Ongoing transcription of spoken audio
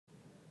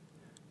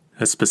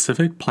A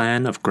specific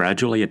plan of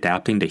gradually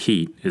adapting to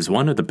heat is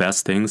one of the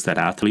best things that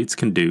athletes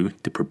can do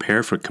to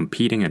prepare for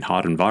competing in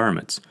hot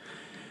environments.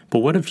 But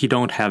what if you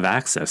don't have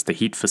access to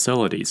heat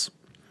facilities?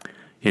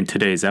 In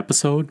today's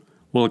episode,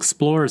 we'll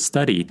explore a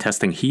study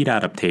testing heat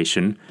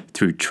adaptation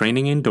through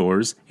training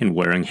indoors and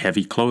wearing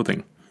heavy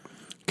clothing.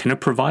 Can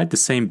it provide the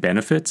same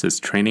benefits as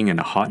training in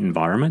a hot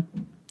environment?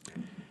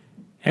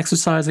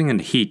 Exercising in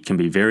the heat can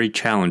be very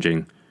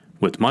challenging,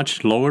 with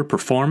much lower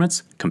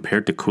performance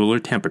compared to cooler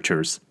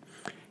temperatures.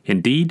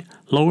 Indeed,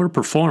 lower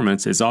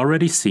performance is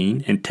already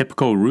seen in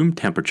typical room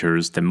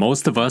temperatures that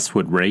most of us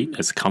would rate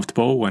as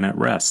comfortable when at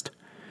rest.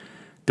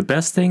 The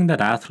best thing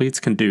that athletes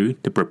can do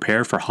to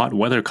prepare for hot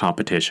weather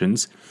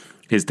competitions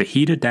is to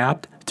heat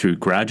adapt through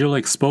gradually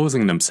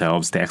exposing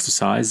themselves to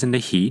exercise in the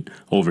heat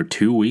over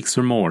 2 weeks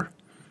or more.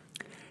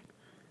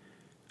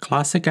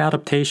 Classic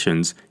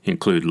adaptations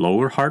include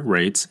lower heart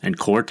rates and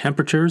core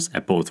temperatures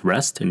at both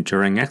rest and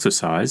during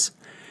exercise,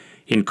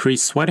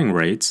 increased sweating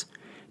rates,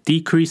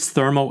 decreased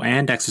thermal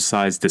and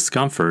exercise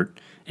discomfort,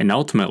 and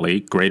ultimately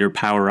greater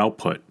power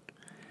output.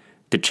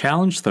 The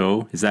challenge,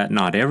 though, is that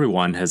not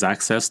everyone has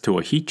access to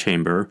a heat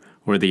chamber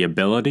or the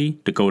ability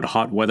to go to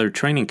hot weather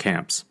training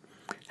camps.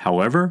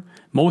 However,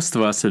 most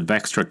of us have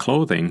extra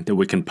clothing that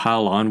we can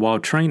pile on while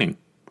training.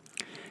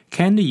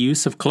 Can the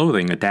use of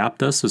clothing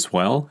adapt us as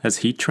well as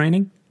heat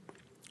training?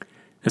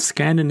 A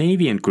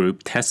Scandinavian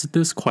group tested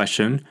this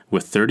question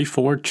with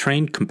 34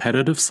 trained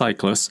competitive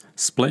cyclists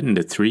split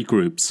into 3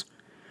 groups.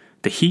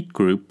 The heat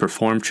group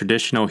performed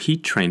traditional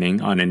heat training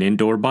on an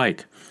indoor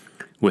bike,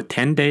 with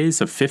 10 days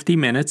of 50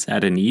 minutes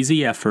at an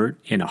easy effort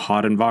in a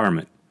hot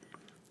environment.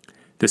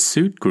 The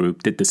suit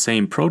group did the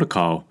same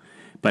protocol,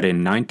 but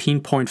in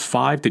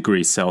 19.5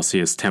 degrees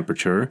Celsius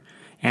temperature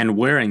and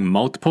wearing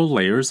multiple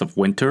layers of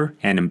winter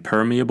and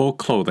impermeable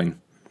clothing.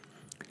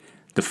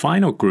 The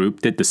final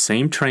group did the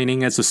same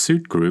training as the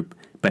suit group,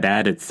 but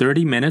added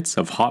 30 minutes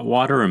of hot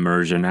water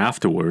immersion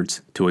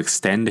afterwards to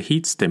extend the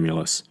heat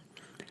stimulus.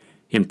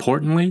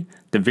 Importantly,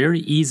 the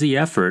very easy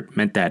effort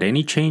meant that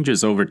any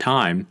changes over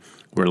time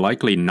were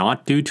likely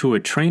not due to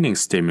a training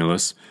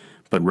stimulus,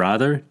 but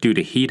rather due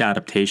to heat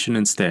adaptation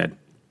instead.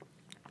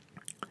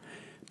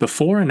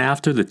 Before and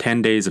after the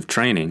 10 days of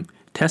training,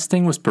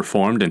 testing was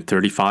performed in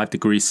 35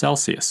 degrees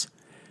Celsius.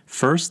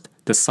 First,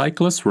 the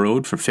cyclists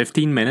rode for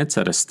 15 minutes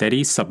at a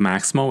steady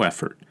submaximal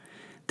effort.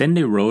 Then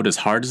they rode as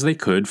hard as they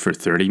could for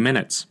 30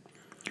 minutes.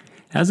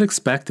 As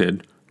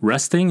expected,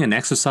 resting and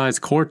exercise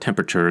core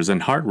temperatures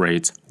and heart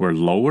rates were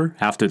lower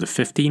after the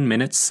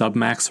 15-minute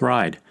submax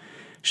ride,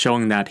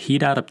 showing that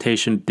heat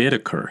adaptation did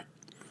occur.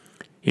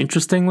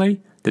 Interestingly,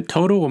 the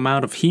total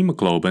amount of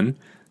hemoglobin,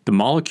 the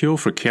molecule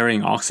for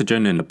carrying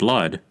oxygen in the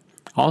blood,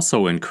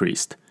 also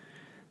increased.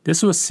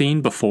 This was seen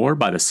before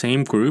by the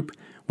same group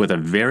with a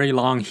very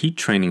long heat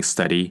training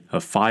study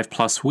of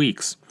 5+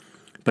 weeks,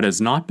 but has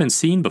not been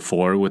seen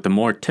before with the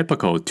more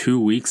typical 2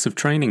 weeks of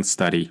training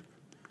study.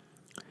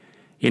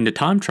 In the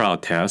time trial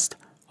test,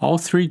 all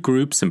 3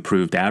 groups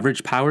improved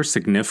average power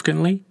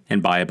significantly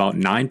and by about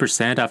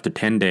 9% after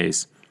 10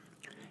 days.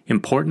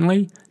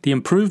 Importantly, the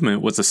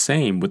improvement was the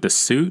same with the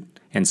suit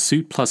and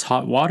suit plus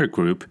hot water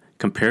group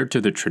compared to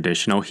the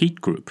traditional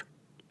heat group.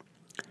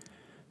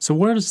 So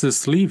where does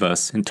this leave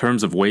us in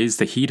terms of ways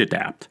to heat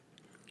adapt?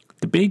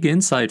 The big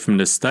insight from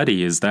this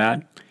study is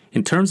that,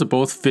 in terms of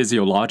both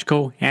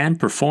physiological and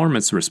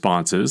performance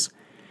responses,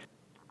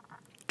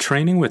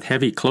 training with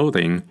heavy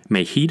clothing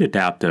may heat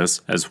adapt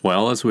us as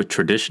well as with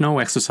traditional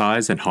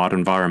exercise in hot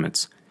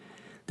environments.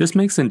 This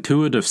makes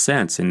intuitive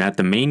sense in that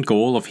the main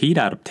goal of heat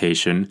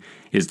adaptation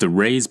is to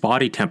raise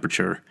body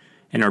temperature,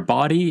 and our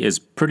body is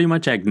pretty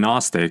much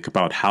agnostic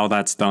about how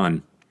that's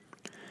done.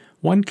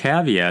 One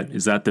caveat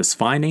is that this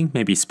finding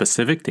may be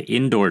specific to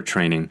indoor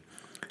training,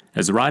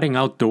 as riding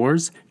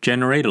outdoors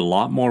generate a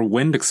lot more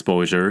wind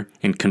exposure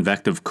and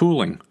convective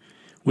cooling,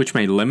 which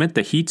may limit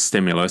the heat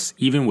stimulus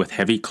even with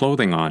heavy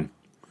clothing on.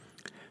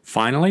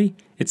 Finally,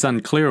 it's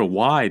unclear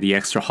why the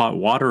extra hot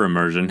water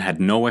immersion had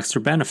no extra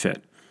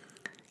benefit,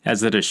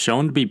 as it is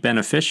shown to be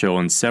beneficial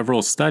in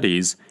several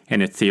studies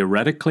and it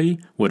theoretically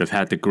would have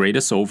had the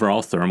greatest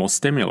overall thermal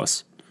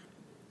stimulus.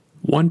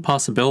 One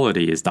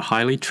possibility is the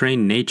highly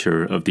trained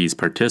nature of these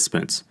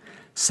participants,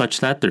 such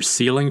that their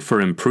ceiling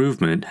for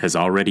improvement has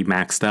already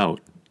maxed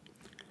out.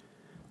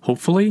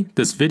 Hopefully,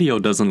 this video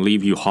doesn't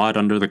leave you hot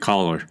under the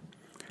collar.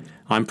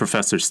 I'm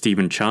Professor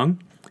Stephen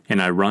Chung,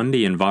 and I run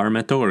the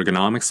Environmental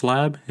Ergonomics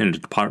Lab in the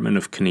Department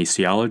of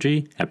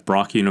Kinesiology at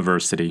Brock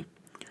University.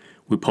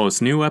 We post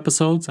new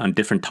episodes on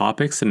different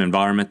topics in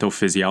environmental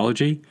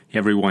physiology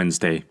every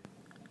Wednesday.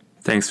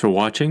 Thanks for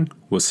watching.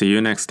 We'll see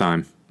you next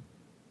time.